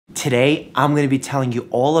Today, I'm gonna be telling you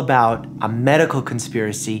all about a medical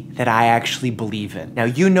conspiracy that I actually believe in. Now,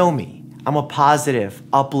 you know me. I'm a positive,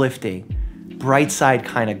 uplifting, bright side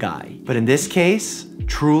kind of guy. But in this case,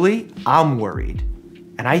 truly, I'm worried.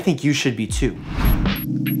 And I think you should be too.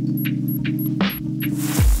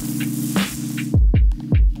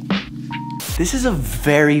 This is a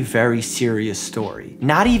very, very serious story.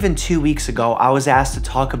 Not even 2 weeks ago, I was asked to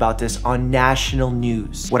talk about this on national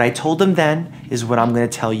news. What I told them then is what I'm gonna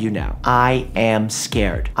tell you now. I am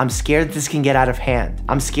scared. I'm scared that this can get out of hand.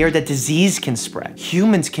 I'm scared that disease can spread.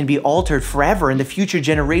 Humans can be altered forever and the future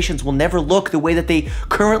generations will never look the way that they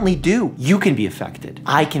currently do. You can be affected.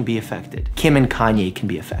 I can be affected. Kim and Kanye can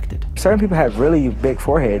be affected. Certain people have really big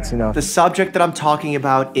foreheads, you know. The subject that I'm talking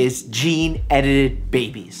about is gene-edited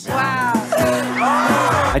babies. Wow.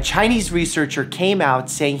 A Chinese researcher came out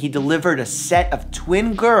saying he delivered a set of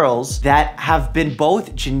twin girls that have been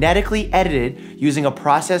both genetically edited using a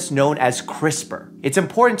process known as CRISPR. It's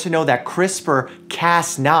important to know that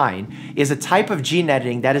CRISPR-Cas9 is a type of gene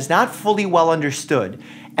editing that is not fully well understood,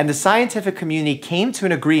 and the scientific community came to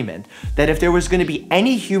an agreement that if there was going to be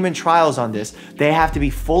any human trials on this, they have to be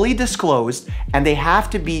fully disclosed and they have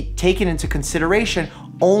to be taken into consideration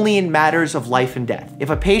only in matters of life and death.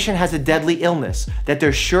 If a patient has a deadly illness that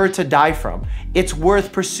they're sure to die from, it's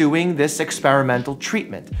worth pursuing this experimental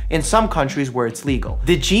treatment in some countries where it's legal.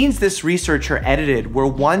 The genes this researcher edited were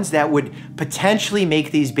ones that would potentially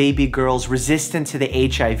make these baby girls resistant to the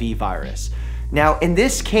HIV virus. Now, in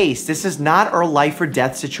this case, this is not our life or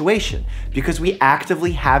death situation because we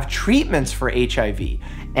actively have treatments for HIV,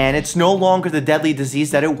 and it's no longer the deadly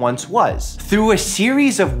disease that it once was. Through a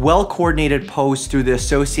series of well-coordinated posts through the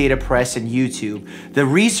Associated Press and YouTube, the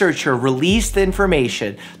researcher released the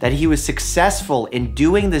information that he was successful in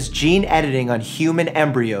doing this gene editing on human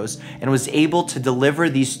embryos and was able to deliver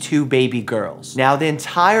these two baby girls. Now, the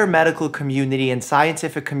entire medical community and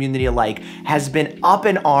scientific community alike has been up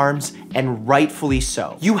in arms, and rightfully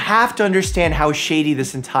so. You have to understand how shady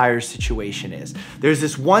this entire situation is. There's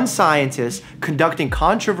this one scientist conducting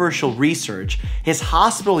controversial research. His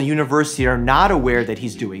hospital and university are not aware that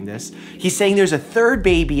he's doing this. He's saying there's a third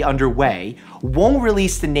baby underway, won't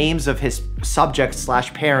release the names of his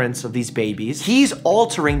subjects/parents of these babies. He's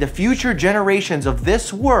altering the future generations of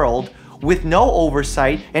this world with no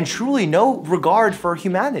oversight and truly no regard for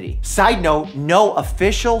humanity. Side note, no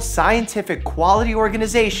official scientific quality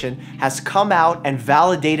organization has come out and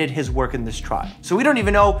validated his work in this trial. So we don't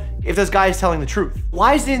even know if this guy is telling the truth.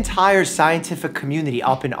 Why is the entire scientific community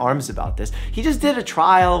up in arms about this? He just did a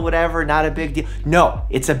trial, whatever, not a big deal. No,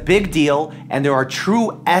 it's a big deal, and there are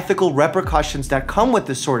true ethical repercussions that come with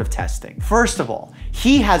this sort of testing. First of all,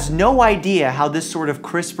 he has no idea how this sort of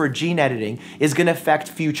CRISPR gene editing is gonna affect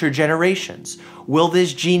future generations. Will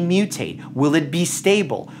this gene mutate? Will it be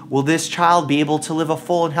stable? Will this child be able to live a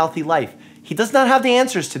full and healthy life? He does not have the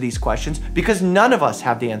answers to these questions because none of us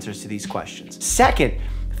have the answers to these questions. Second,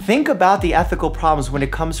 think about the ethical problems when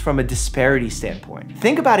it comes from a disparity standpoint.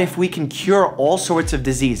 Think about if we can cure all sorts of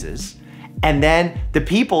diseases, and then the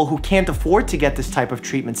people who can't afford to get this type of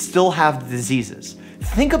treatment still have the diseases.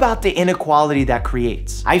 Think about the inequality that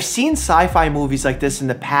creates. I've seen sci-fi movies like this in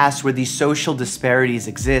the past where these social disparities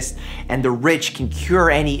exist and the rich can cure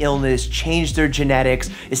any illness, change their genetics,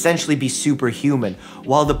 essentially be superhuman,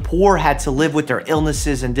 while the poor had to live with their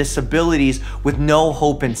illnesses and disabilities with no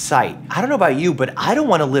hope in sight. I don't know about you, but I don't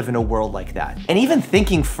want to live in a world like that. And even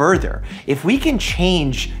thinking further, if we can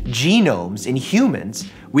change genomes in humans,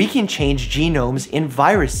 we can change genomes in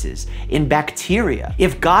viruses, in bacteria.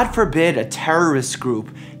 If God forbid a terrorist group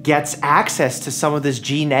gets access to some of this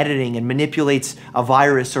gene editing and manipulates a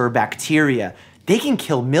virus or a bacteria, they can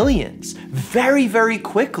kill millions very, very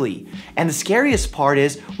quickly. And the scariest part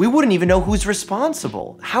is we wouldn't even know who's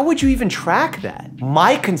responsible. How would you even track that?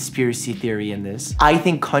 My conspiracy theory in this, I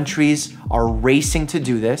think countries are racing to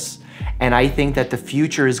do this. And I think that the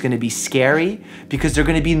future is going to be scary because there are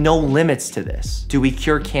going to be no limits to this. Do we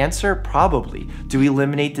cure cancer? Probably. Do we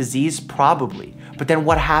eliminate disease? Probably. But then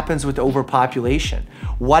what happens with overpopulation?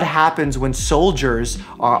 What happens when soldiers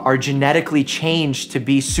are genetically changed to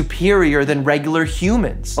be superior than regular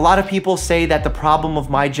humans? A lot of people say that the problem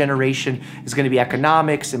of my generation is going to be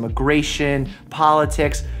economics, immigration,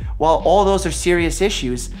 politics. While all those are serious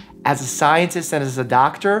issues, as a scientist and as a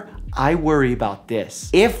doctor, I worry about this.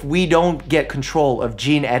 If we don't get control of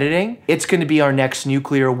gene editing, it's going to be our next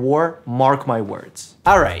nuclear war. Mark my words.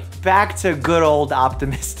 All right, back to good old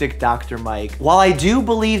optimistic Dr. Mike. While I do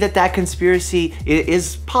believe that that conspiracy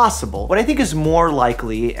is possible, what I think is more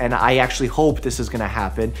likely, and I actually hope this is gonna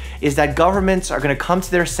happen, is that governments are gonna come to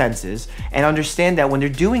their senses and understand that when they're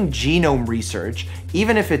doing genome research,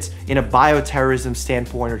 even if it's in a bioterrorism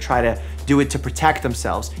standpoint or try to do it to protect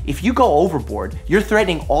themselves, if you go overboard, you're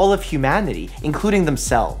threatening all of humanity, including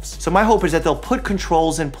themselves. So my hope is that they'll put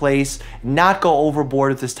controls in place, not go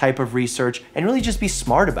overboard with this type of research, and really just be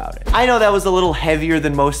smart about it. I know that was a little heavier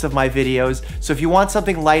than most of my videos, so if you want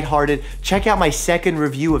something lighthearted, check out my second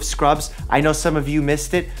review of Scrubs. I know some of you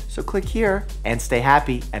missed it, so click here and stay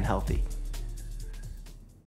happy and healthy.